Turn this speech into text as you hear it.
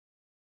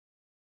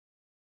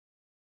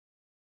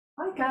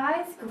Hi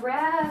guys,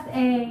 grab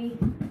a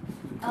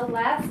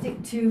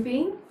elastic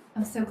tubing.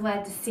 I'm so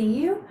glad to see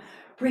you.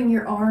 Bring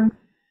your arm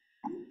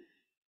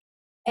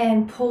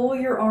and pull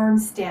your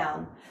arms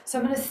down. So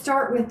I'm going to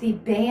start with the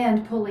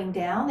band pulling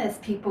down as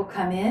people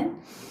come in.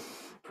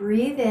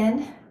 Breathe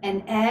in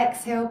and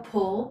exhale,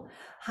 pull.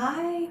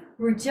 Hi,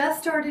 we're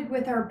just started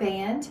with our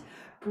band.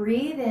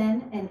 Breathe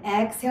in and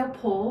exhale,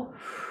 pull.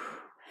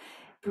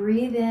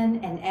 Breathe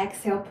in and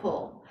exhale,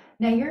 pull.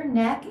 Now your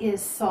neck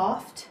is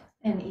soft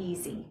and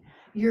easy.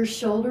 Your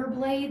shoulder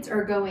blades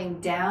are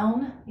going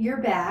down your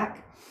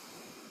back.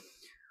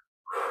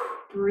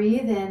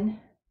 Breathe in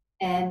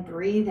and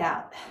breathe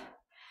out.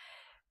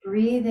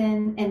 Breathe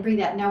in and breathe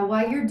out. Now,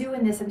 while you're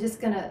doing this, I'm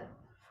just going to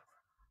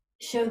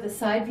show the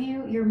side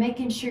view. You're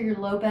making sure your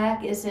low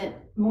back isn't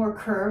more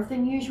curved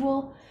than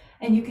usual.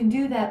 And you can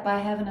do that by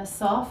having a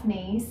soft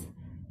knees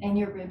and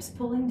your ribs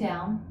pulling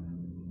down.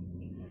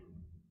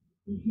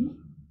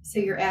 So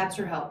your abs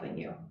are helping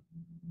you.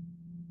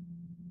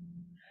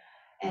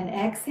 And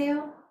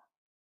exhale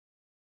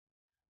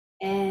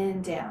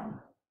and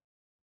down.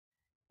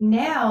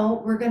 Now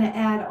we're going to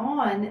add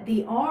on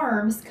the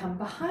arms come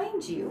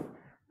behind you.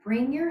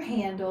 Bring your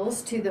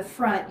handles to the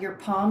front. Your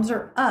palms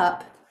are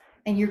up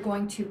and you're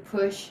going to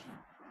push.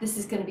 This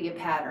is going to be a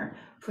pattern.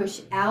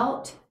 Push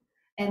out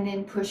and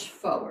then push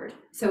forward.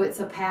 So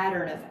it's a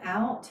pattern of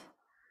out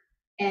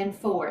and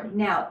forward.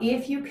 Now,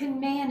 if you can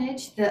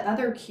manage the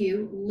other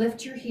cue,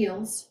 lift your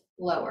heels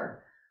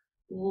lower.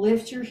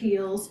 Lift your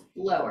heels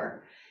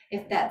lower.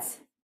 If that's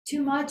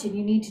too much and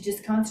you need to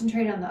just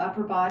concentrate on the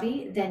upper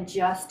body, then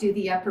just do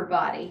the upper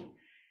body.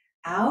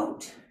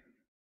 Out,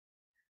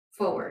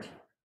 forward.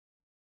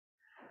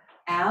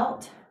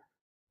 Out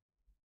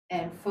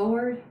and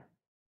forward.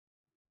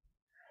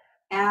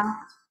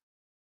 Out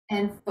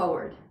and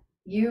forward.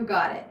 You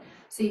got it.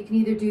 So you can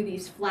either do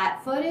these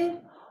flat-footed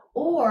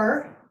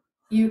or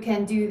you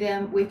can do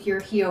them with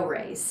your heel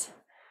raise.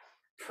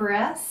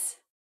 Press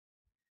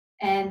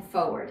and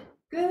forward.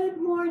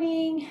 Good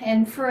morning,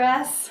 and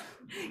press.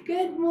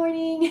 Good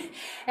morning.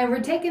 And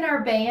we're taking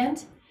our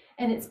band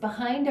and it's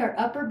behind our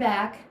upper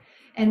back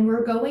and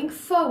we're going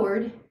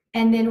forward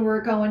and then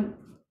we're going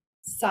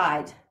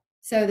side.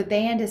 So the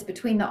band is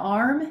between the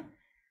arm.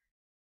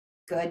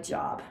 Good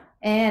job.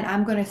 And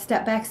I'm going to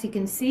step back so you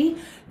can see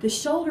the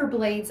shoulder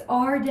blades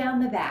are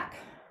down the back.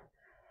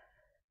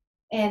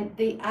 And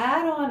the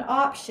add-on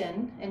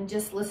option, and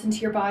just listen to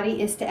your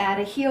body, is to add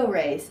a heel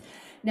raise.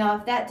 Now,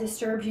 if that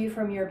disturbs you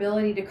from your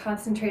ability to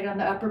concentrate on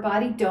the upper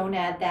body, don't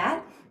add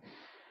that.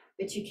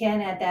 But you can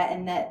add that,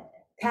 and that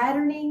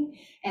patterning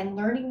and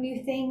learning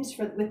new things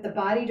with the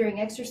body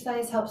during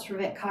exercise helps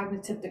prevent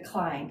cognitive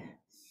decline.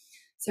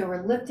 So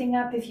we're lifting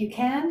up if you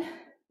can.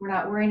 We're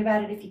not worrying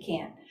about it if you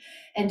can't.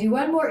 And do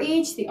one more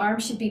each. The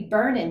arms should be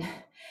burning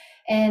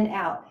and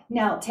out.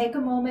 Now take a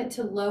moment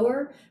to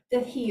lower the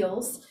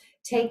heels.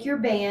 Take your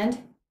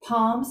band,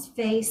 palms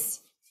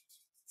face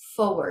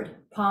forward,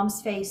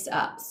 palms face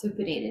up,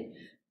 supinated.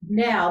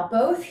 Now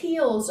both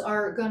heels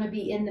are going to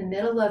be in the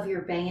middle of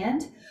your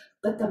band,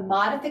 but the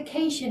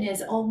modification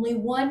is only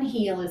one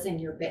heel is in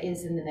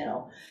the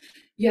middle.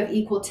 You have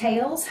equal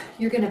tails.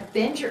 You're going to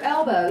bend your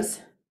elbows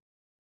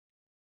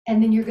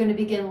and then you're going to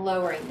begin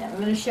lowering them. I'm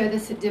going to show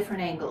this at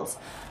different angles,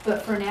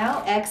 but for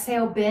now,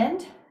 exhale,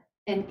 bend,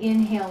 and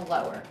inhale,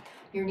 lower.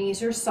 Your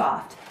knees are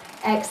soft.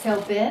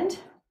 Exhale, bend,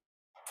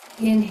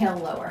 inhale,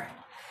 lower,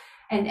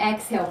 and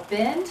exhale,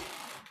 bend,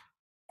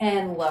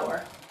 and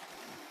lower,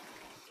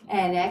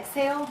 and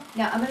exhale.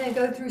 Now I'm going to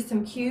go through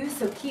some cues,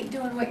 so keep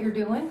doing what you're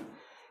doing.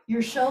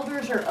 Your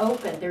shoulders are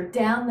open, they're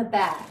down the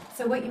back.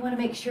 So what you want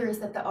to make sure is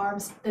that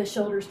the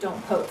shoulders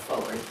don't poke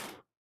forward.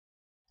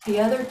 The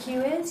other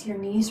cue is your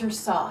knees are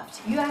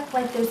soft. You act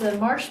like there's a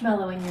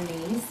marshmallow in your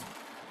knees,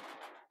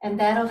 and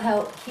that'll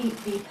help keep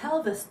the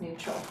pelvis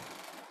neutral.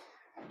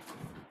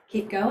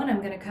 Keep going. I'm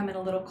going to come in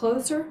a little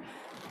closer.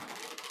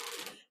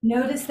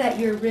 Notice that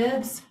your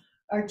ribs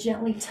are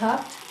gently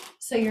tucked,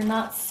 so you're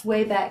not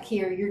sway back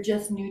here. You're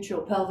just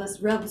neutral. Pelvis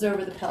rubs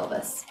over the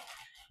pelvis.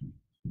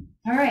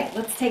 All right,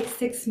 let's take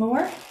 6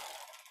 more.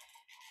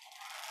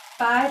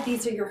 5,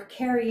 these are your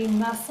carrying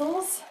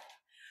muscles.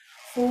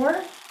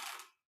 4,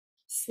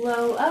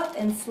 slow up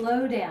and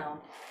slow down.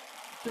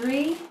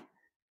 3,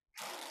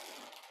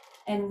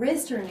 and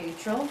wrists are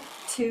neutral.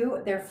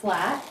 2, they're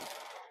flat.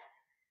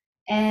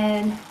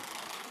 And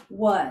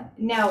 1.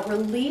 Now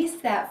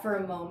release that for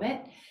a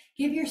moment.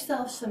 Give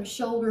yourself some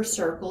shoulder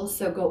circles.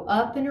 So go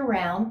up and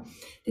around.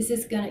 This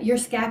is your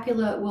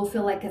scapula will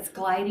feel like it's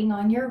gliding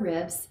on your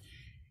ribs,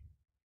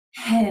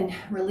 and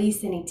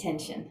release any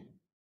tension.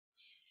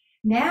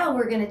 Now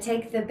we're going to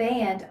take the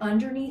band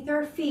underneath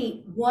our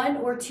feet, 1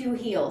 or 2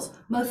 heels.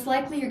 Most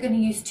likely you're going to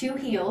use 2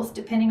 heels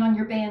depending on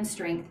your band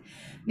strength.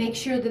 Make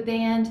sure the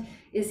band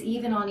is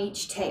even on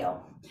each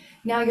tail.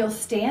 Now you'll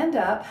stand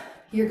up.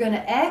 You're going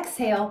to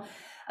exhale.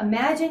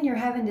 Imagine you're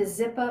having to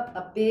zip up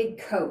a big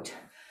coat.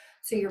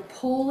 So you're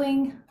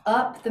pulling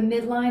up the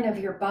midline of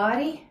your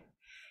body.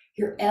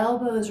 Your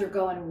elbows are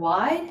going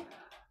wide.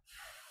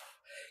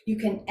 You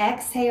can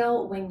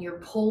exhale when you're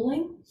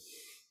pulling.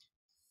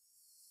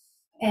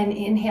 And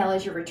inhale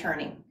as you're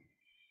returning.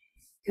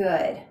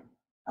 Good.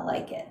 I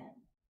like it.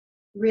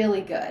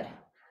 Really good.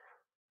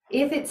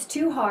 If it's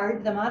too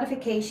hard, the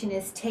modification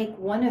is take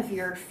one of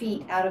your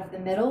feet out of the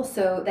middle,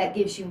 so that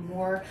gives you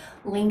more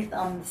length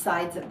on the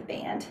sides of the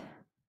band.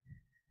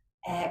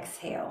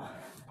 Exhale.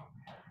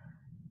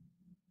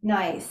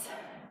 Nice.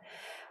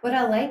 What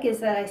I like is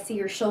that I see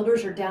your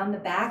shoulders are down the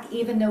back.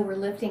 Even though we're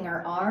lifting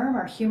our arm,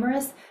 our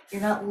humerus,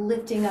 you're not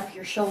lifting up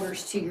your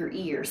shoulders to your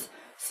ears.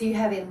 So you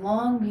have a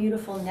long,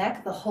 beautiful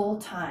neck the whole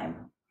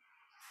time.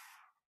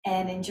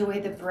 And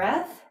enjoy the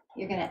breath.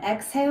 You're going to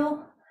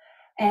exhale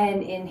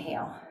and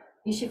inhale.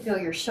 You should feel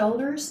your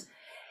shoulders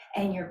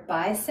and your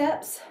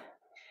biceps.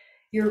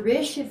 Your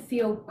wrist should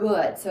feel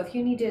good. So if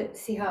you need to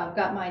see how I've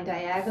got mine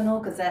diagonal,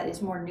 because that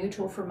is more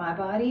neutral for my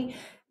body,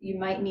 you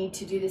might need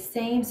to do the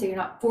same, so you're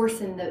not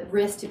forcing the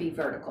wrist to be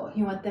vertical.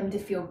 You want them to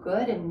feel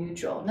good and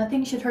neutral.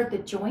 Nothing should hurt the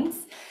joints.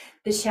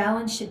 The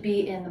challenge should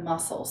be in the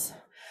muscles.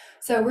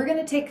 So we're going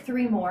to take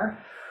 3 more.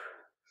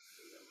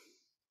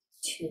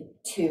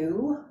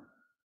 2,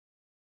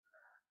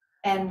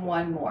 and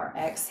 1 more.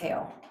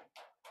 Exhale.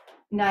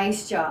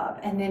 Nice job.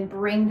 And then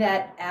bring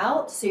that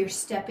out so you're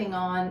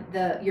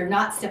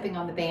not stepping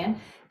on the band.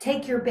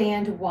 Take your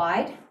band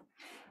wide.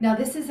 Now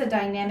this is a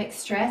dynamic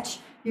stretch.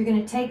 You're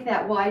going to take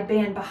that wide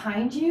band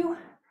behind you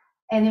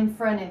and in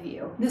front of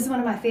you. This is one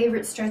of my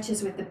favorite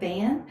stretches with the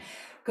band.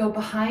 Go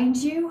behind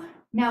you.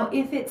 Now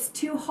if it's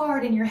too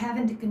hard and you're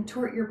having to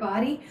contort your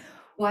body,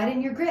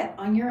 widen your grip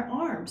on your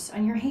arms,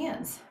 on your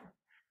hands.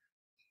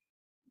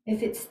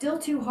 If it's still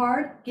too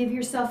hard, give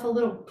yourself a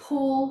little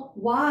pull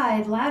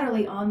wide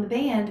laterally on the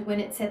band when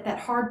it's at that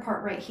hard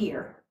part right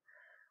here.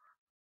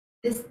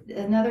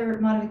 Another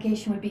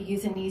modification would be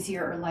use an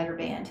easier or lighter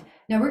band.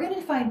 Now we're going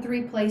to find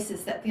 3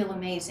 places that feel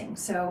amazing.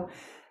 So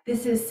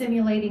this is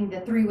simulating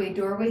the 3-way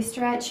doorway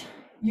stretch.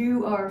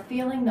 You are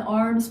feeling the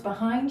arms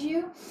behind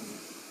you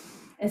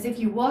as if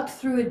you walked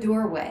through a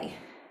doorway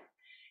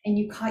and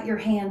you caught your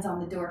hands on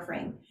the door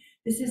frame.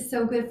 This is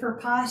so good for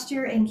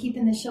posture and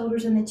keeping the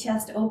shoulders and the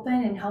chest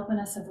open and helping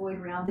us avoid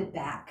rounded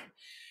back.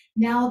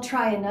 Now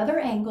try another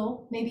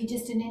angle, maybe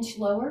just an inch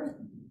lower.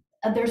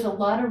 There's a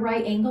lot of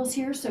right angles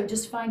here, so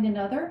just find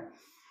another.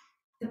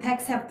 The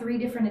pecs have 3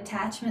 different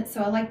attachments,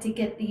 so I like to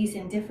get these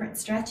in different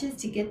stretches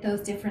to get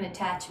those different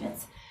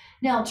attachments.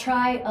 Now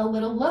try a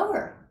little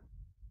lower.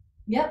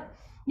 Yep,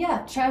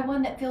 yeah, try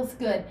one that feels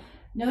good.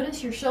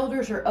 Notice your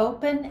shoulders are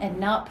open and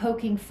not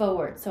poking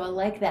forward. So I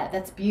like that.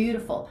 That's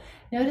beautiful.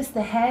 Notice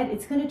the head,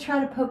 it's going to try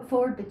to poke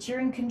forward, but you're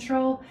in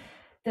control.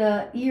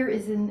 The ear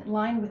is in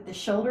line with the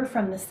shoulder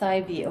from the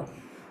side view.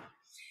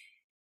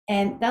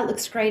 And that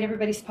looks great.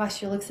 Everybody's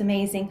posture looks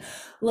amazing.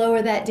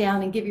 Lower that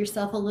down and give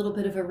yourself a little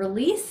bit of a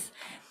release.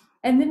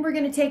 And then we're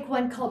going to take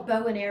one called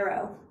bow and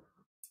arrow.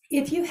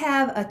 If you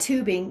have a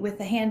tubing with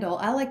the handle,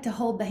 I like to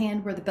hold the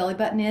hand where the belly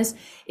button is.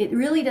 It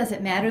really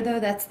doesn't matter though.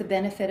 That's the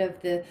benefit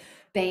of the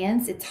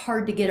bands. It's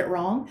hard to get it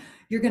wrong.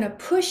 You're going to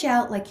push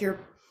out like you're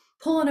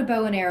pulling a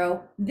bow and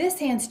arrow. This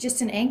hand's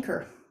just an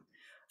anchor.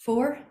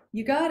 4,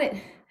 you got it.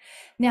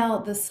 Now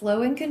the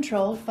slow and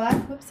controlled.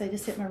 5, whoops, I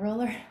just hit my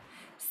roller.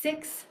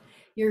 6,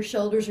 your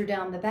shoulders are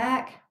down the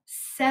back.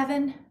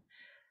 7,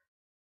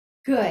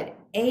 good.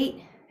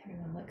 8,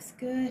 everyone looks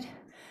good.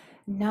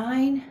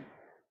 9,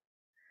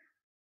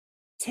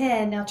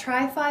 10, now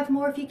try 5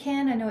 more if you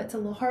can. I know it's a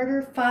little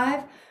harder.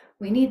 5,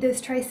 we need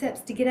those triceps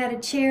to get out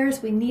of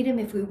chairs. We need them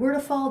if we were to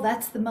fall.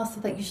 That's the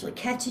muscle that usually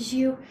catches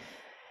you.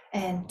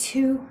 And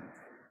 2,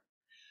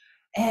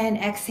 and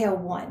exhale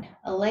 1.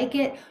 I like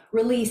it.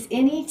 Release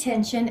any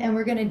tension, and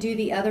we're going to do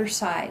the other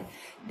side.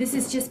 This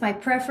is just my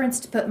preference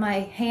to put my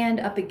hand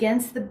up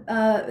against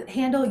the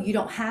handle. You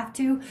don't have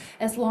to,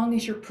 as long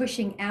as you're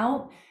pushing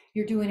out.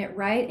 You're doing it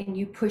right and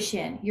you push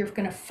in. You're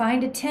going to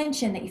find a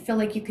tension that you feel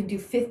like you can do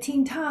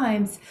 15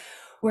 times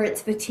where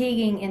it's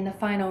fatiguing in the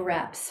final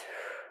reps.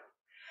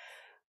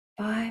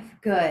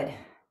 5, good.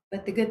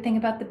 But the good thing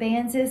about the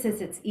bands is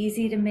it's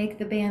easy to make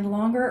the band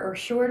longer or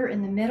shorter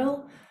in the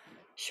middle.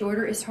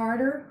 Shorter is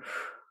harder,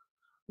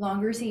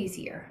 longer is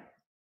easier.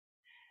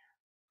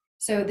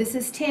 So this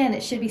is 10.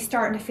 It should be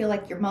starting to feel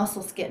like your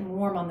muscles getting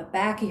warm on the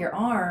back of your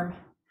arm.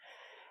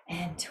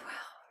 And 12.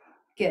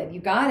 Good,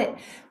 you got it.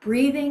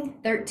 Breathing,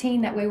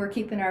 13, that way we're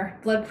keeping our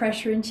blood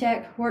pressure in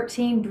check.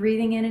 14,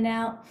 breathing in and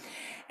out.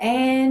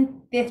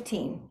 And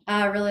 15,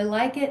 I really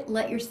like it.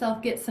 Let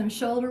yourself get some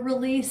shoulder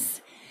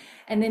release.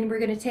 And then we're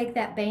gonna take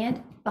that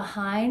band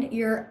behind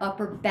your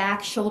upper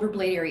back shoulder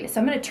blade area.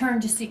 So I'm gonna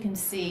turn just so you can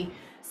see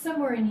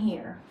somewhere in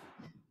here.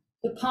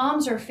 The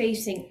palms are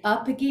facing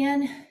up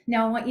again.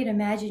 Now I want you to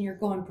imagine you're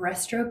going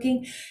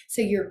breaststroking.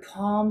 So your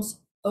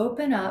palms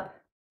open up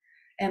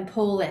and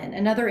pull in.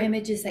 Another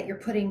image is that you're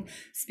putting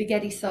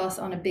spaghetti sauce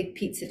on a big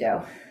pizza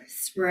dough.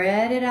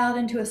 Spread it out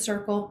into a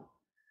circle.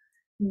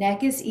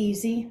 Neck is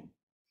easy.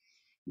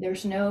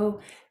 There's no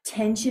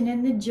tension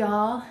in the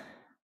jaw.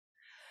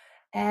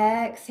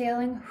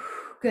 Exhaling.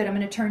 Good. I'm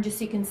going to turn just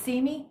so you can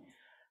see me.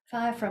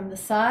 5 from the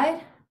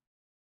side.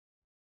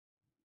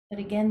 But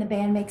again, the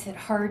band makes it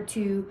hard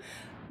to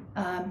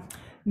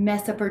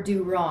mess up or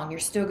do wrong. You're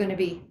still going to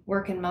be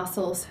working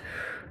muscles,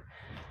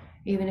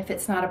 even if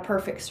it's not a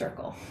perfect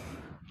circle.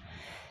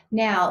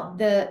 Now,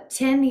 the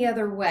 10 the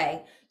other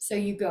way. So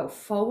you go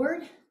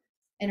forward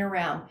and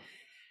around.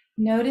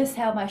 Notice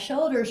how my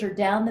shoulders are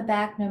down the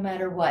back no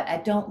matter what. I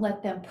don't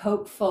let them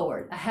poke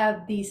forward. I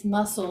have these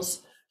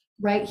muscles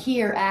right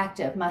here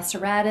active. My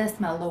serratus,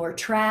 my lower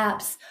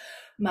traps,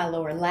 my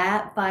lower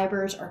lat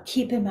fibers are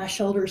keeping my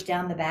shoulders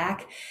down the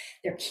back.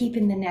 They're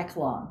keeping the neck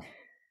long.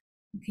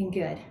 Looking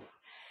good.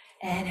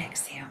 And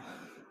exhale.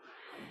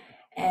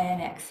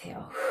 And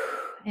exhale.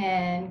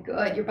 And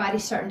good. Your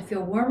body's starting to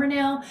feel warmer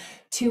now.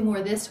 2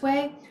 more this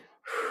way.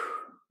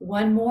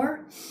 1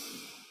 more.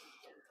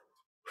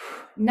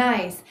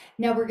 Nice.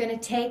 Now we're going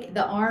to take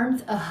the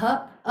arms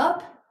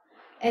up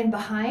and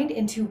behind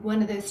into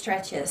one of those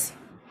stretches.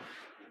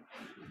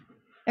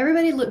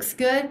 Everybody looks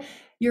good.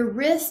 Your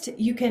wrist,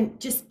 you can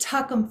just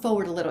tuck them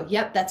forward a little.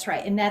 Yep, that's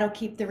right. And that'll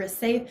keep the wrist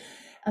safe.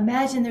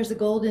 Imagine there's a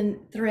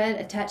golden thread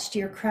attached to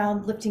your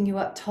crown, lifting you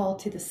up tall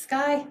to the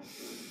sky.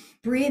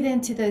 Breathe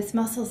into those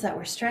muscles that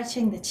we're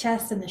stretching, the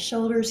chest and the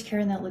shoulders.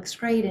 Karen, that looks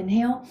great.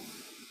 Inhale.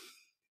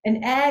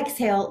 And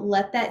exhale,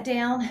 let that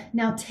down.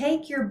 Now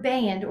take your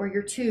band or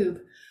your tube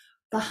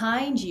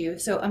behind you.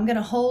 So I'm going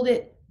to hold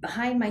it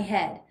behind my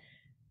head.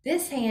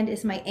 This hand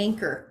is my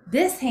anchor.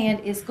 This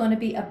hand is going to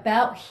be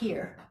about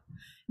here.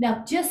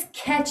 Now just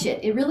catch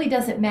it. It really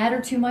doesn't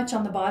matter too much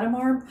on the bottom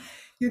arm.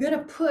 You're going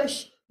to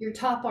push your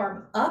top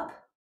arm up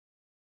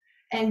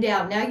and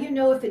down. Now you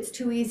know if it's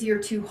too easy or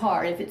too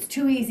hard. If it's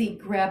too easy,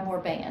 grab more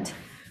band.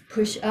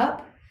 Push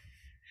up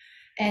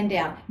and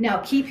down. Now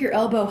keep your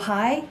elbow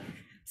high.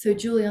 So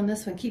Julie, on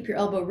this one, keep your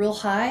elbow real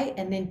high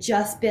and then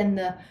just bend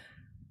the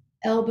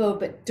elbow,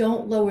 but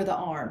don't lower the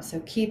arm.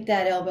 So keep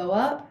that elbow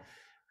up.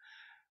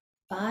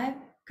 5,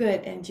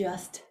 good, and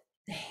just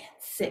the hand.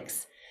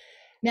 6.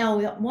 Now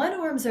one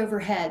arm's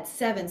overhead.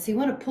 7, so you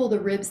want to pull the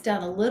ribs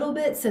down a little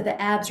bit so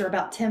the abs are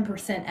about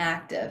 10%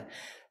 active.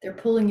 They're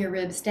pulling your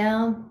ribs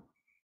down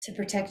to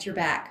protect your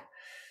back.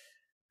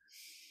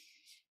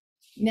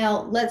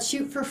 Now let's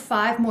shoot for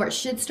 5 more. It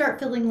should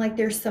start feeling like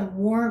there's some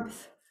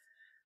warmth.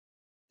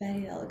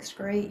 Betty, that looks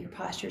great. Your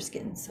posture's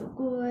getting so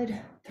good.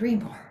 3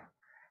 more.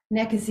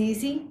 Neck is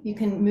easy. You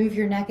can move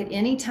your neck at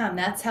any time.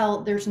 That's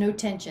how there's no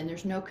tension.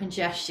 There's no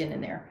congestion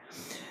in there.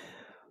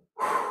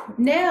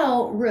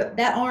 Now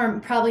that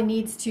arm probably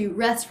needs to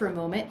rest for a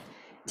moment.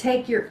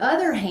 Take your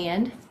other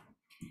hand,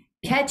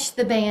 catch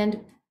the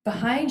band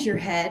behind your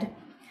head.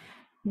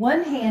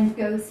 One hand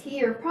goes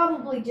here,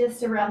 probably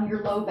just around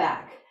your low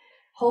back.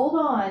 Hold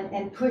on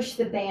and push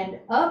the band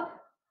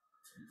up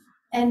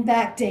and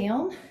back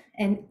down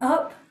and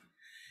up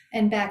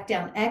and back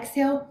down.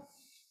 Exhale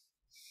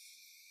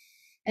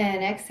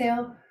and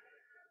exhale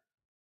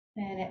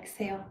and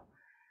exhale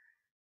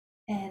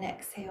and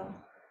exhale.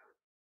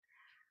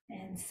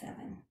 And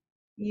 7.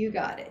 You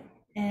got it.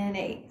 And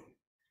 8.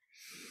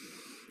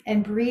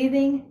 And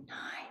breathing. 9.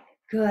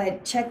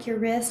 Good. Check your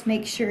wrist.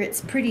 Make sure it's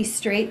pretty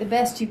straight, the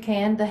best you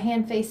can. The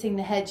hand facing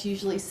the head's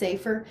usually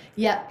safer.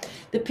 Yep.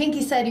 The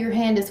pinky side of your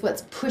hand is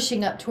what's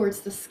pushing up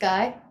towards the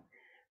sky.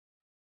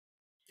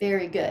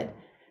 Very good.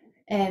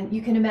 And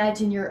you can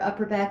imagine your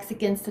upper back's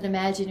against an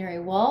imaginary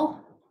wall.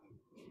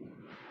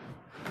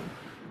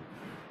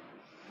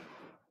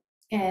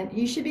 And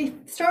you should be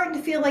starting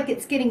to feel like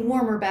it's getting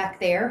warmer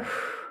back there.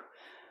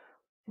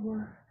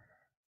 4,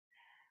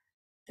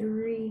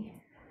 3,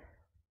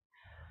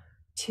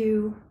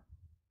 2,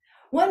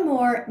 1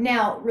 more.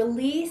 Now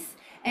release,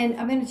 and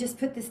I'm going to just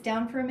put this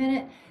down for a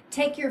minute.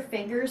 Take your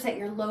fingers at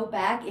your low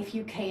back if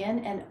you can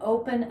and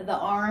open the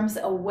arms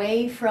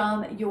away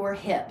from your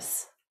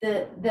hips.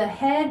 The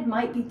head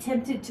might be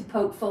tempted to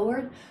poke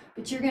forward,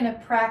 but you're going to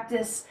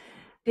practice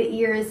the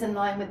ear is in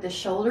line with the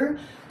shoulder.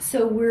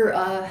 So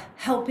we're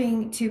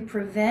helping to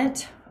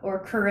prevent or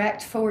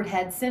correct forward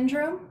head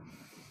syndrome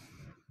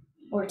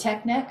or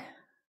tech neck.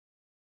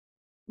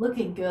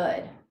 Looking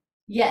good.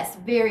 Yes,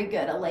 very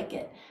good. I like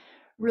it.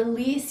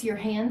 Release your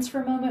hands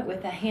for a moment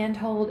with a hand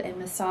hold and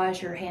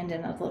massage your hand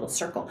in a little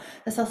circle.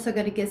 That's also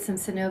going to give some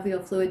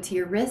synovial fluid to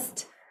your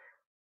wrist.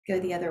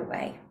 Go the other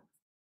way.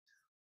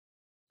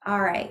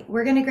 All right,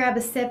 we're going to grab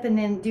a sip and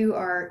then do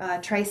our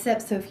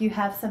triceps. So if you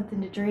have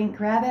something to drink,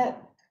 grab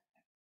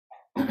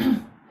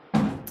it.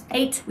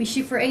 8, we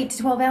shoot for 8 to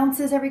 12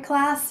 ounces every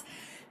class.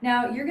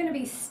 Now you're going to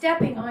be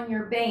stepping on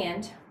your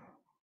band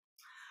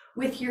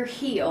with your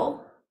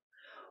heel,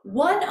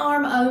 1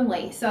 arm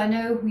only. So I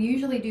know we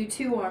usually do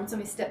 2 arms. Let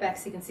me step back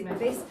so you can see my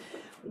face.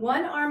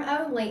 1 arm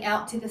only,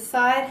 out to the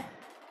side,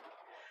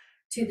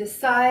 to the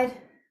side,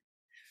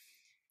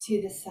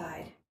 to the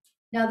side.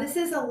 Now this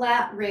is a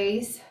lat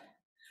raise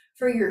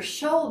for your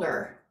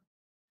shoulder,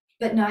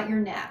 but not your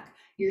neck.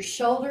 Your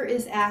shoulder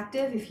is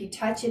active. If you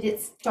touch it,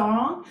 it's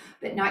strong,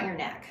 but not your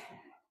neck.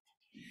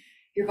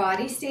 Your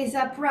body stays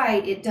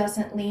upright. It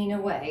doesn't lean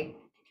away.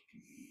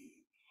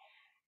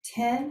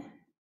 10,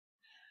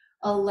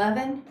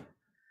 11,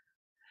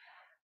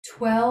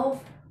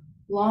 12,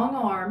 long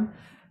arm,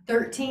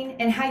 13,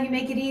 and how you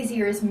make it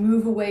easier is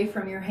move away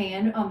from your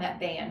hand on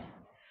that band.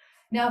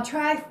 Now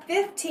try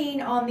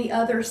 15 on the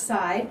other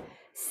side.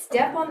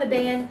 Step on the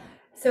band.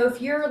 So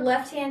if your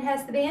left hand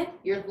has the band,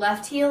 your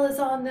left heel is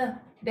on the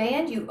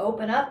band, you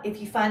open up. If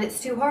you find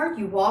it's too hard,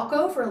 you walk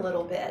over a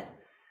little bit.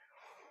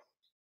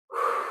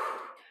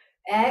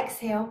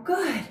 Exhale,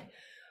 good.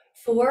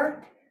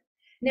 4.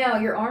 Now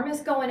your arm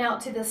is going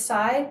out to the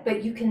side,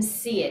 but you can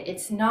see it.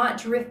 It's not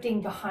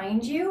drifting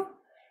behind you.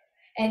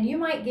 And you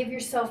might give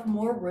yourself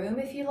more room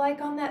if you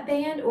like on that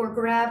band, or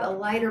grab a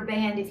lighter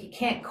band if you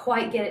can't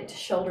quite get it to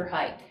shoulder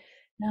height.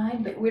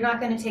 9, but we're not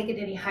going to take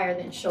it any higher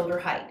than shoulder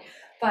height.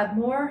 5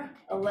 more,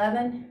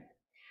 11.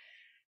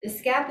 The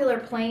scapular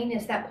plane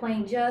is that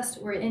plane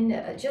we're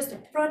in just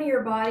in front of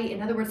your body.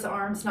 In other words, the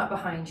arm's not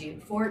behind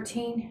you.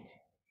 14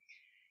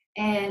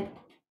 and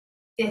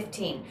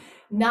 15.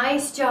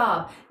 Nice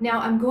job. Now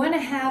I'm going to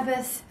have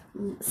us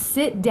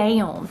sit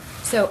down.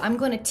 So I'm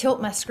going to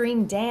tilt my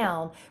screen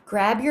down.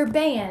 Grab your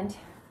band.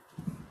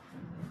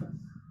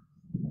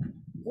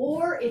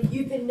 Or if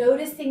you've been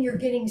noticing you're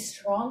getting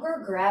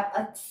stronger, grab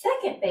a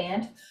second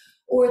band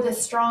or the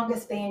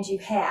strongest band you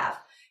have.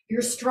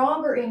 You're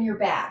stronger in your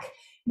back.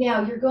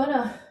 Now you're going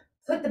to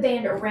put the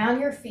band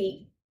around your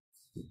feet.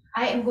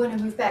 I am going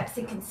to move back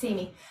so you can see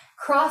me.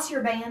 Cross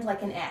your band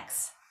like an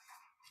X.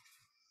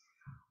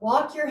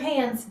 Walk your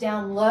hands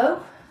down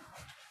low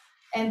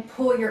and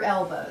pull your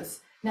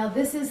elbows. Now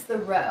this is the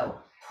row.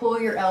 Pull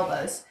your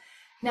elbows.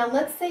 Now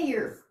let's say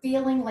you're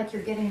feeling like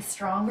you're getting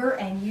stronger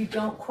and you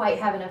don't quite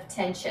have enough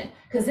tension,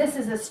 because this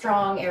is a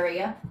strong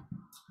area.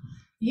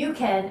 You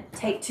can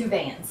take 2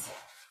 bands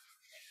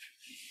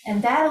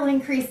and that'll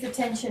increase the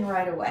tension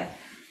right away.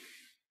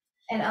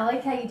 And I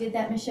like how you did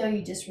that, Michelle.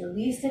 You just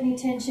released any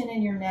tension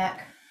in your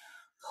neck.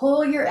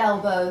 Pull your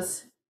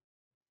elbows.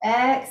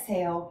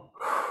 Exhale.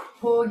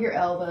 Pull your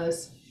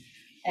elbows.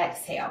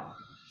 Exhale.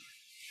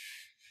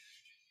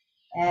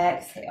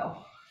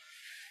 Exhale.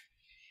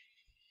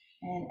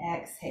 And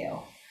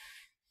exhale.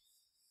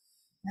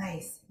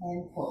 Nice.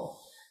 And pull.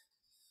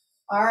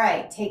 All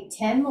right, take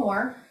 10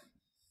 more.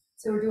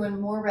 So we're doing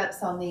more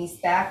reps on these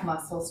back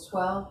muscles.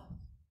 12,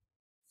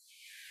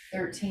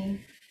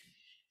 13,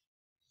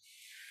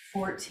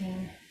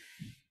 14,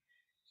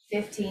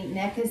 15,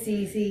 neck is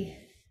easy.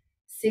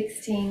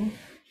 16,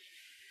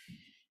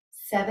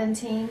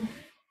 17,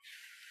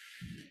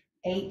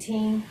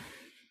 18,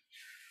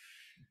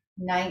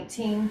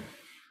 19,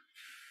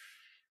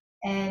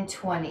 and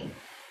 20.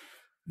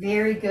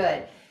 Very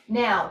good.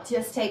 Now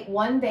just take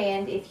 1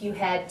 band if you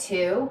had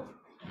 2,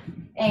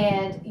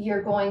 and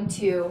you're going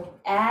to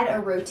add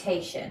a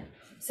rotation.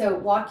 So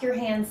walk your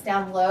hands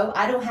down low.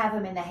 I don't have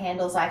them in the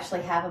handles. I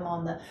actually have them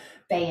on the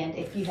band.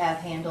 If you have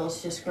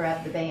handles, just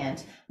grab the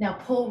band. Now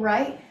pull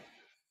right,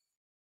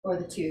 or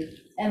the tube,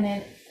 and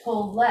then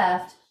pull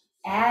left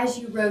as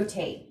you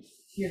rotate.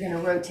 You're going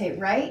to rotate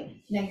right.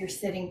 Now you're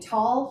sitting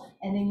tall,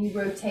 and then you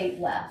rotate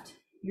left.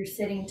 You're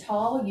sitting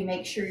tall. You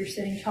make sure you're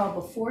sitting tall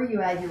before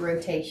you add your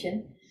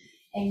rotation,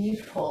 and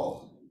you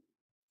pull.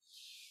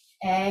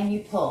 And you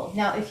pull.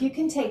 Now, if you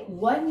can take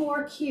 1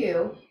 more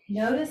cue,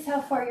 notice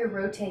how far you're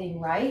rotating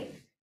right.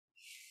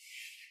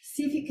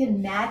 See if you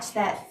can match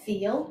that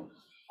feel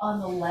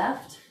on the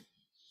left,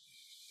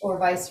 or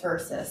vice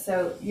versa.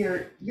 So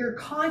you're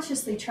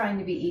consciously trying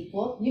to be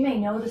equal. You may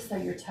notice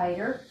that you're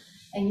tighter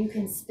and you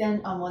can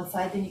spin on one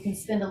side, then you can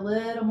spend a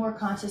little more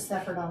conscious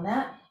effort on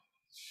that.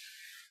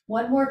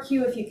 1 more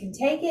cue, if you can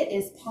take it,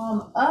 is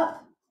palm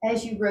up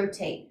as you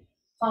rotate.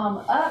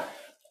 Palm up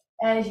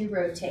as you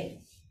rotate.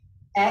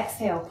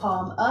 Exhale,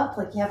 palm up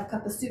like you have a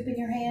cup of soup in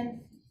your hand,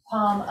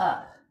 palm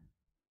up.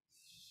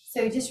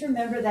 So just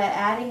remember that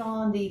adding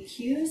on the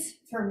cues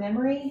for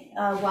memory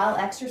while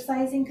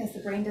exercising, because the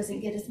brain doesn't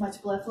get as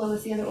much blood flow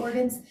as the other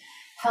organs,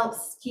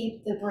 helps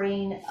keep the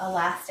brain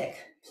elastic,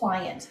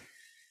 pliant,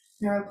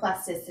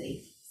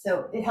 neuroplasticity.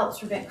 So it helps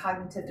prevent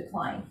cognitive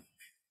decline.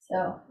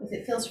 So if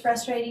it feels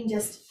frustrating,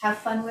 just have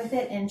fun with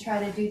it and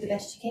try to do the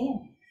best you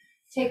can.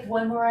 Take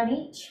 1 more on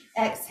each.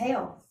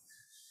 Exhale.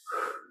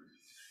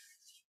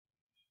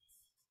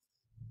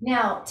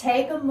 Now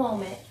take a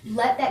moment,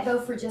 let that go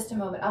for just a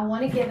moment. I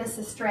want to give us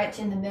a stretch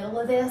in the middle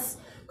of this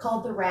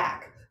called the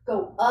rack.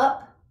 Go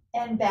up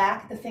and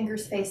back, the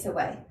fingers face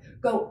away.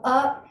 Go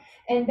up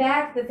and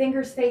back, the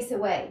fingers face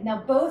away.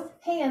 Now both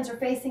hands are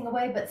facing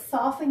away, but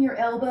soften your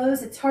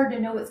elbows. It's hard to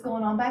know what's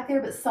going on back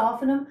there, but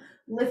soften them,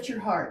 lift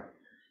your heart.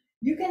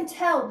 You can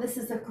tell this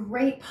is a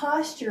great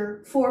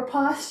posture for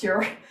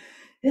posture.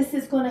 This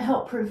is going to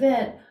help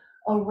prevent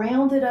a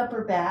rounded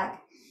upper back.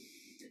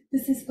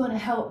 This is going to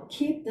help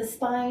keep the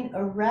spine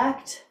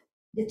erect.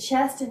 The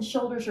chest and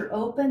shoulders are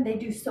open. They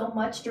do so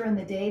much during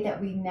the day that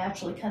we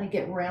naturally kind of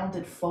get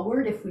rounded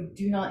forward if we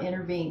do not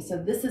intervene.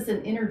 So this is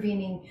an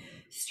intervening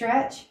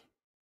stretch.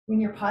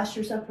 When your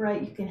posture's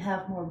upright, you can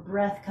have more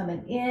breath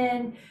coming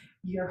in.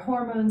 Your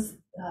hormones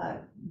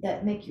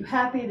that make you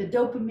happy, the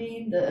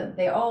dopamine,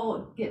 they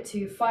all get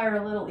to fire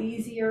a little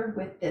easier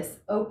with this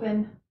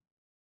open,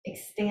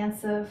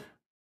 expansive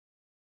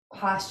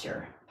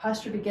posture.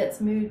 Posture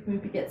begets mood,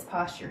 mood begets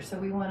posture. So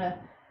we want to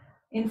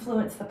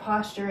influence the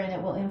posture, and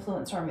it will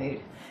influence our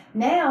mood.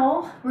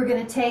 Now we're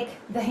going to take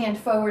the hand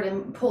forward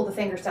and pull the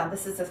fingers down.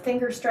 This is a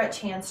finger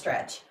stretch, hand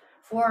stretch,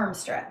 forearm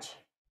stretch.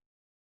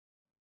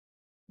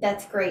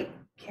 That's great,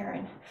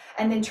 Karen.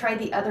 And then try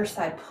the other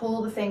side.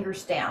 Pull the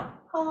fingers down.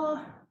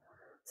 Oh,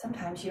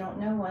 sometimes you don't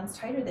know one's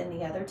tighter than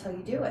the other till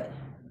you do it.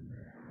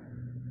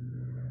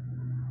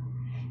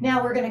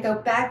 Now we're going to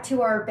go back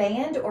to our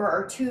band or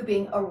our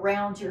tubing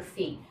around your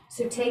feet.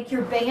 So take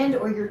your band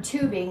or your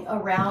tubing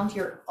around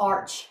your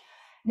arch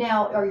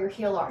now, or your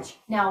heel arch.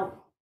 Now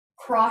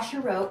cross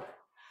your rope,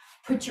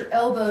 put your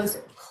elbows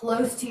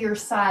close to your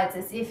sides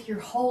as if you're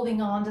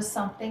holding on to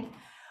something.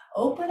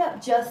 Open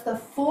up just the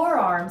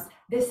forearms.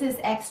 This is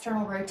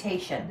external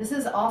rotation. This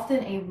is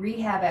often a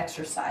rehab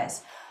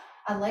exercise.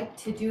 I like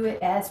to do it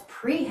as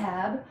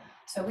prehab,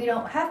 so we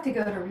don't have to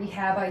go to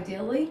rehab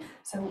ideally.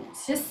 So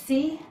just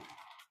see.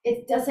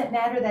 It doesn't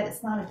matter that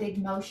it's not a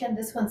big motion.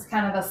 This one's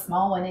kind of a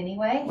small one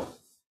anyway.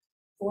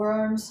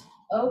 Forearms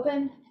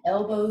open,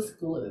 elbows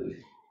glued.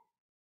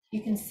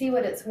 You can see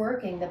what it's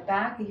working, the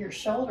back of your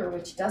shoulder,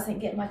 which doesn't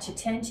get much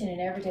attention in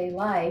everyday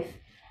life.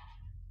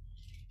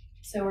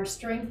 So we're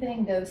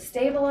strengthening those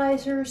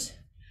stabilizers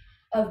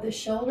of the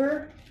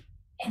shoulder,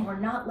 and we're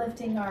not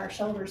lifting our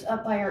shoulders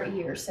up by our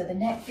ears. So the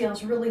neck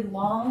feels really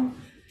long.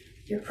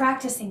 You're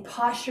practicing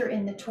posture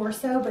in the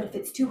torso, but if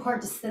it's too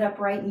hard to sit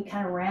upright and you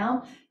kind of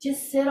round,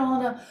 just sit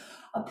on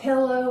a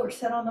pillow or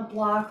sit on a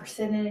block or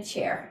sit in a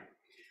chair.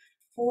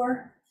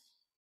 4,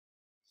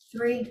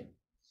 3,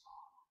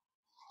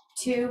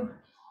 2,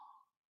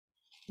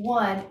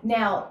 1.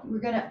 Now we're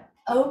going to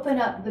open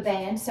up the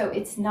band so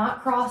it's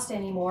not crossed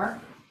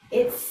anymore.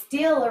 It's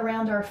still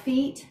around our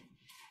feet.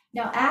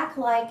 Now act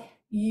like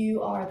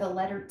you are the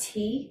letter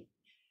T.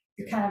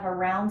 You're kind of a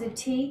rounded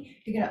T.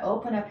 You're going to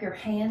open up your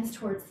hands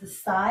towards the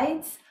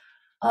sides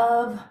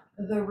of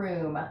the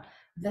room.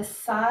 The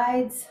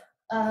sides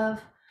of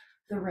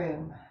the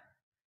room.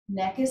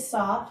 Neck is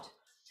soft.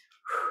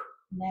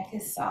 Neck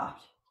is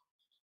soft.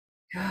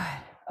 Good.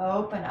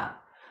 Open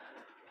up.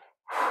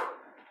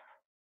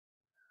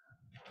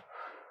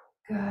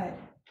 Good.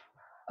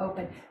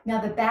 Open.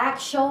 Now the back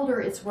shoulder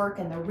is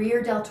working, the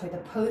rear deltoid, the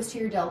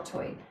posterior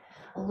deltoid.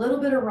 A little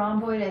bit of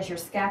rhomboid as your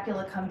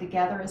scapula come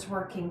together is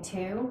working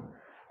too.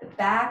 The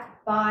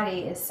back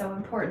body is so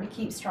important to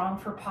keep strong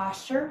for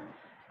posture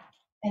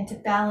and to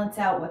balance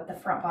out what the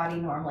front body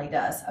normally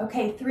does.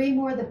 Okay, 3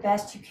 more the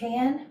best you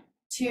can.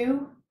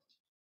 2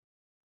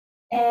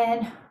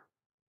 and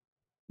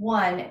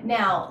 1.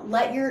 Now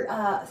let your,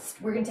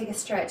 we're gonna take a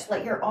stretch.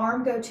 Let your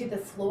arm go to the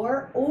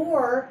floor,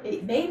 or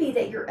it may be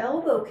that your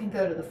elbow can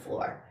go to the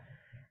floor.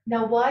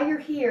 Now while you're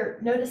here,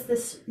 notice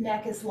this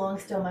neck is long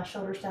still, my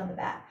shoulders down the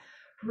back.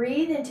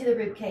 Breathe into the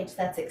rib cage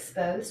that's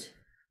exposed.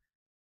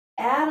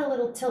 Add a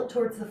little tilt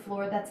towards the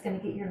floor, that's going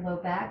to get your low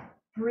back.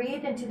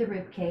 Breathe into the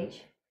rib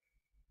cage.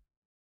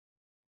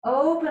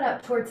 Open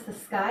up towards the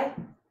sky.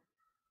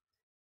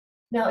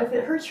 Now, if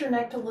it hurts your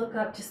neck to look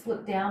up, just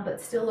look down, but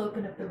still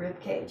open up the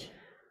rib cage.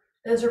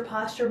 Those are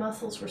posture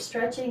muscles for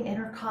stretching,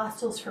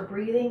 intercostals for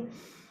breathing.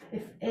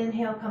 If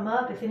inhale, come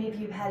up. If any of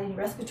you have had any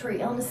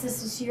respiratory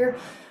illnesses this year,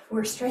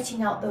 we're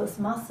stretching out those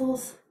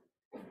muscles,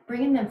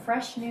 bringing them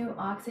fresh new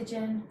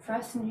oxygen,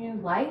 fresh new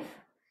life.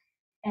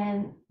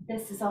 And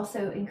this is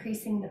also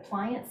increasing the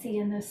pliancy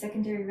in those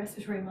secondary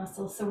respiratory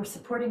muscles. So we're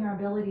supporting our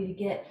ability to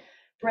get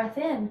breath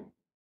in,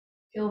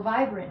 feel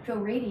vibrant, feel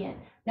radiant.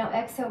 Now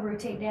exhale,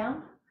 rotate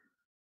down.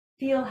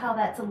 Feel how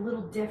that's a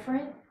little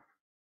different.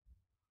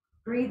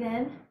 Breathe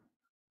in.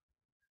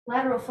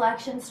 Lateral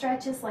flexion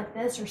stretches like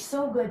this are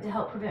so good to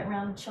help prevent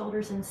rounded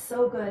shoulders and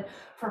so good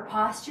for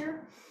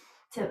posture,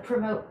 to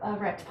promote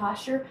erect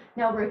posture.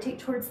 Now rotate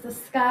towards the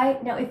sky.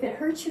 Now if it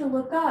hurts you to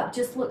look up,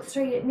 just look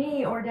straight at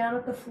me or down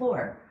at the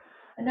floor.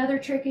 Another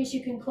trick is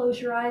you can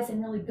close your eyes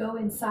and really go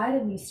inside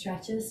of these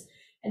stretches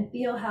and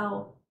feel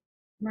how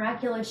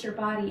miraculous your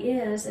body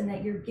is and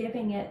that you're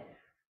giving it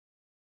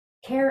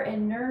care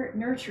and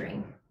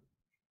nurturing.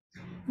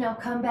 Now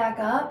come back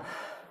up.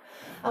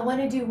 I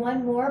want to do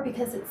one more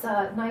because it's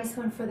a nice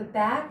one for the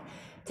back.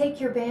 Take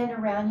your band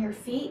around your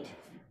feet.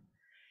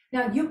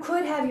 Now you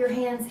could have your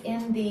hands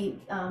in the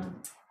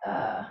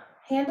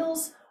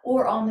handles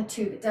or on the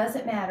tube, it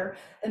doesn't matter.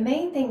 The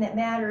main thing that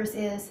matters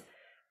is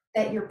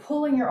that you're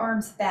pulling your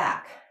arms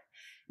back.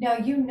 Now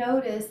you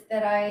notice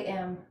that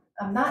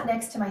I'm not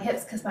next to my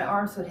hips because my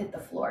arms would hit the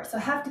floor. So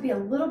I have to be a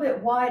little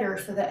bit wider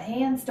so that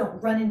hands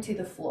don't run into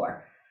the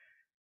floor.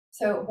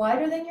 So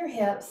wider than your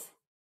hips,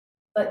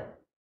 but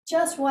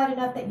just wide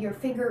enough that your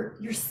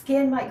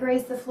skin might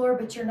graze the floor,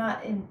 but you're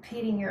not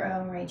impeding your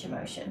own range of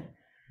motion.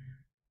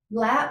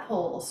 Lat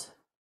pulls,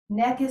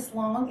 neck is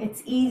long,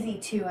 it's easy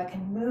too. I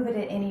can move it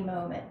at any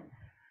moment.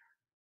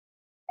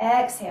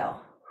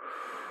 Exhale,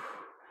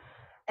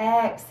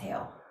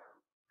 exhale,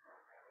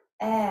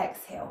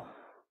 exhale.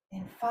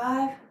 In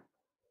 5,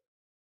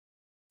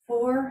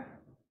 4,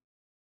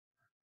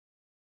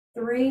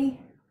 3,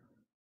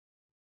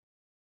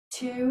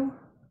 2,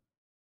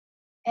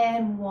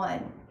 and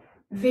 1.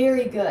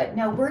 Very good.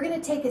 Now we're going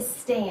to take a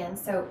stand.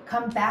 So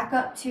come back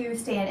up to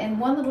stand. And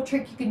one little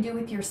trick you can do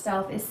with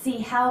yourself is see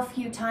how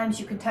few times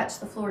you can touch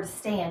the floor to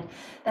stand.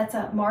 That's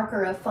a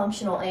marker of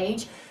functional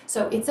age.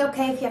 So it's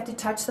okay if you have to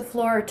touch the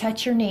floor or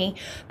touch your knee,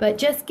 but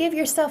just give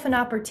yourself an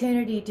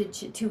opportunity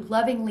to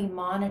lovingly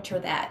monitor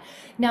that.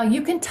 Now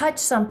you can touch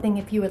something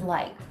if you would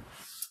like.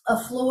 A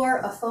floor,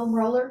 a foam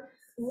roller.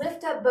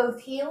 Lift up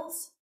both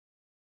heels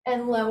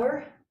and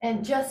lower,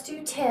 and just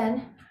do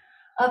 10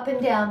 up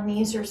and down.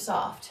 Knees are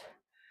soft.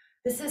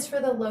 This is for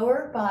the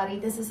lower body.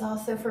 This is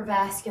also for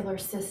vascular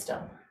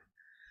system.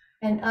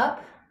 And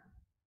up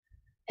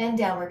and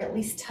down. We're going to at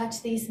least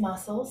touch these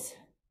muscles.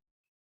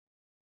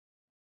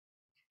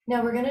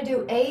 Now we're going to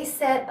do a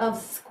set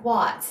of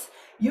squats.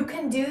 You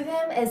can do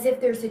them as if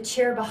there's a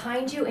chair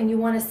behind you and you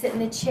want to sit in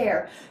the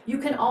chair. You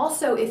can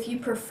also, if you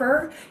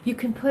prefer, you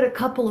can put a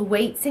couple of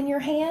weights in your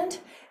hand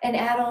and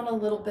add on a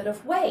little bit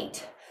of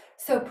weight.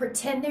 So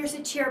pretend there's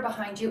a chair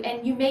behind you,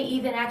 and you may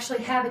even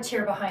actually have a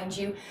chair behind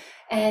you,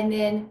 and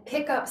then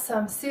pick up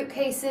some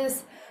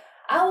suitcases.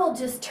 I will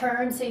just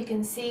turn so you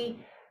can see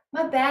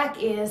my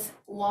back is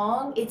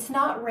long. It's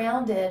not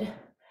rounded.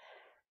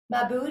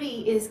 My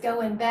booty is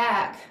going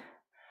back.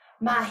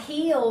 My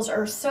heels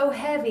are so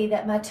heavy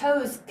that my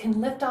toes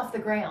can lift off the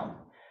ground.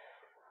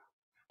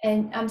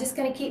 And I'm just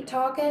going to keep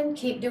talking,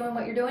 keep doing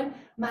what you're doing.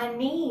 My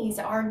knees,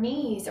 our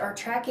knees are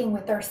tracking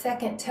with our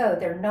second toe.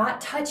 They're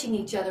not touching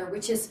each other,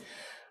 which is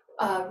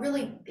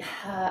really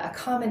a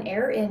common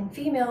error in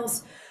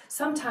females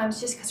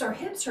sometimes, just because our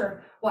hips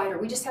are wider.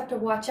 We just have to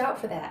watch out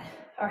for that.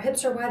 Our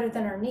hips are wider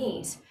than our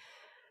knees.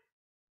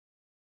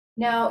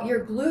 Now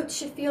your glutes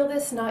should feel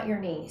this, not your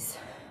knees.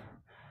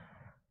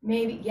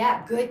 Maybe,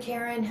 yeah, good,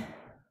 Karen.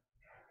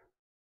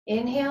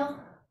 Inhale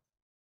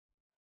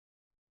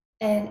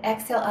and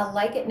exhale. I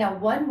like it. Now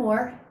one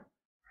more.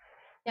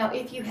 Now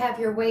if you have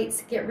your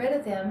weights, get rid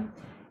of them.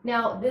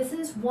 Now this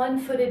is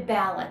one-footed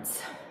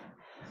balance.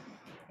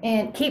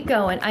 And keep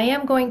going. I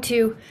am going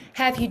to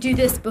have you do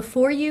this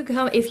before you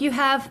go. If you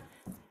have,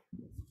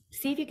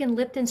 see if you can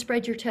lift and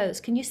spread your toes.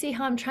 Can you see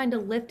how I'm trying to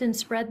lift and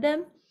spread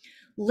them?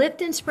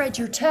 Lift and spread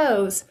your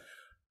toes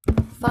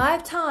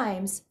 5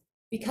 times,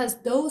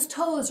 because those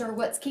toes are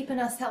what's keeping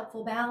us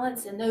helpful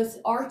balance, and those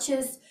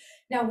arches.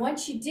 Now,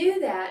 once you do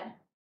that,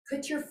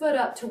 put your foot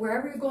up to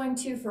wherever you're going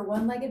to for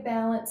one-legged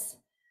balance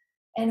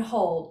and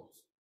hold.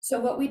 So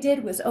what we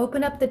did was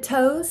open up the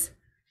toes,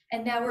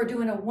 and now we're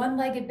doing a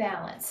one-legged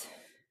balance.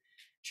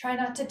 Try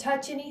not to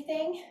touch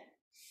anything.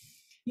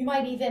 You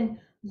might even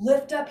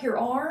lift up your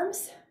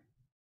arms.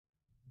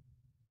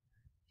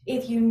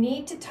 If you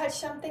need to touch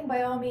something,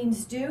 by all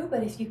means do,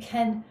 but if you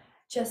can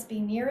just be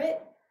near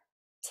it.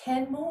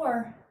 10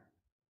 more.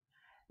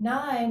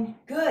 9,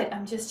 good.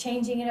 I'm just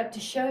changing it up to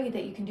show you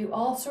that you can do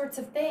all sorts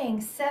of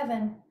things.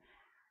 7,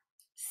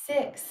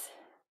 6,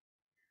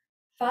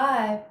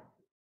 5,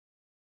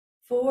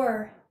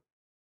 4,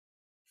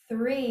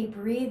 3,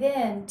 breathe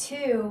in,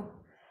 2,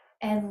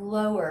 and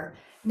lower.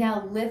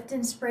 Now lift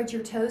and spread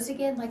your toes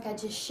again like I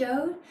just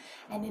showed,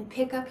 and then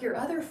pick up your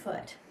other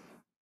foot.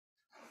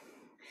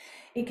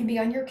 It can be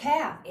on your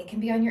calf, it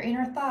can be on your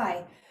inner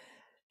thigh.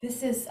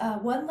 This is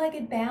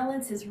one-legged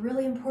balance is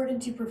really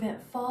important to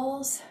prevent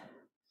falls.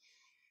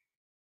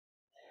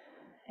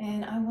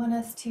 And I want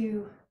us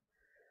to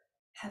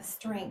have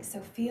strength. So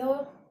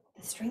feel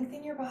the strength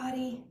in your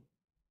body.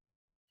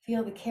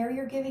 Feel the care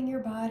you're giving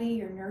your body.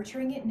 You're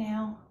nurturing it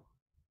now.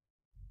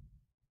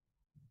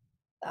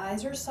 The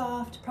eyes are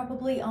soft,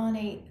 probably on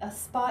a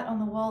spot on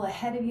the wall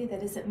ahead of you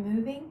that isn't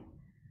moving.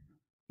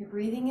 You're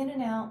breathing in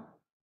and out.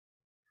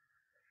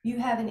 You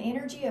have an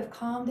energy of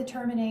calm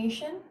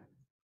determination.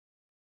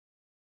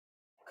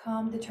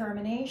 Calm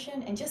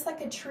determination. And just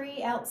like a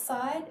tree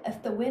outside,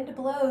 if the wind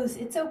blows,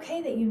 it's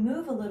okay that you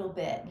move a little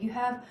bit.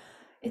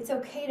 It's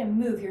okay to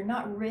move. You're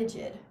not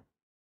rigid.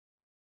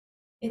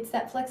 It's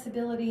that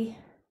flexibility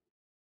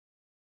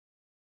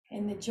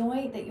in the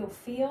joint that you'll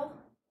feel.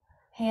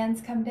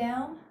 Hands come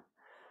down.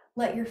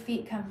 Let your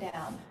feet come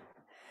down.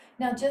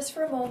 Now, just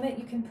for a moment,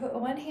 you can put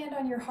one hand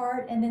on your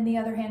heart and then the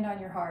other hand on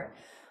your heart.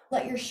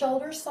 Let your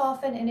shoulders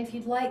soften, and if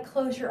you'd like,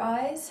 close your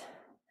eyes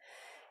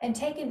and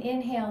take an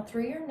inhale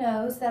through your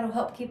nose. That'll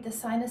help keep the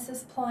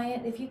sinuses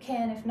pliant if you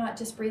can. If not,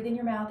 just breathe in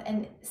your mouth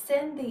and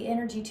send the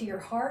energy to your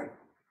heart.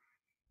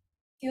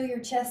 Feel your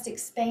chest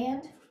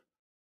expand.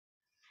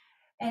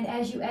 And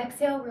as you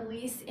exhale,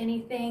 release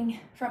anything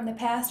from the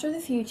past or the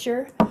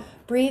future.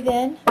 Breathe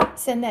in,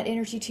 send that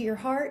energy to your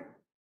heart.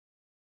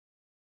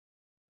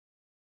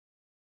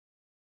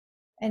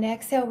 And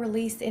exhale,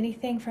 release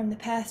anything from the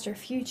past or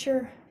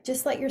future.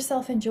 Just let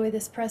yourself enjoy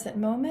this present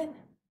moment.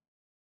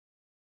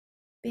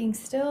 Being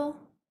still.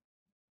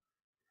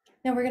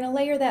 Now we're going to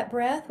layer that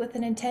breath with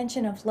an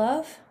intention of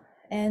love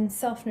and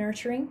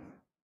self-nurturing.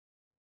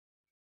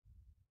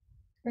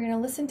 We're going to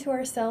listen to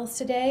ourselves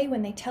today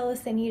when they tell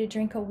us they need a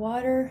drink of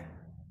water,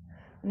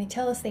 when they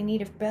tell us they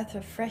need a breath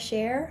of fresh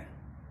air.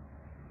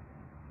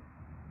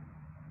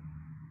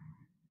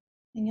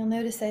 And you'll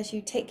notice as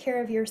you take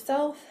care of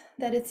yourself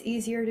that it's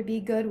easier to be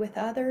good with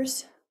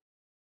others.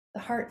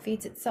 The heart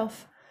feeds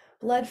itself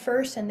blood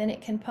first, and then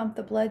it can pump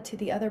the blood to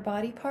the other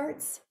body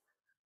parts.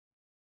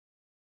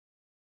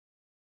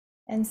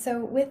 And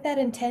so with that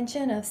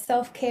intention of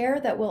self-care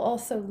that will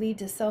also lead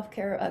to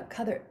self-care,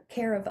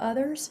 care of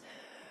others,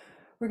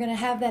 we're going to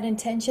have that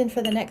intention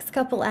for the next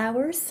couple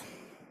hours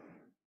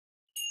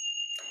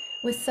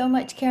with so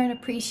much care and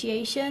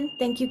appreciation.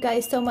 Thank you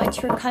guys so much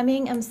for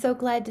coming. I'm so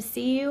glad to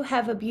see you.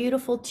 Have a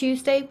beautiful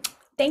Tuesday.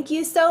 Thank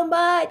you so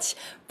much.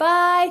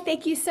 Bye.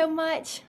 Thank you so much.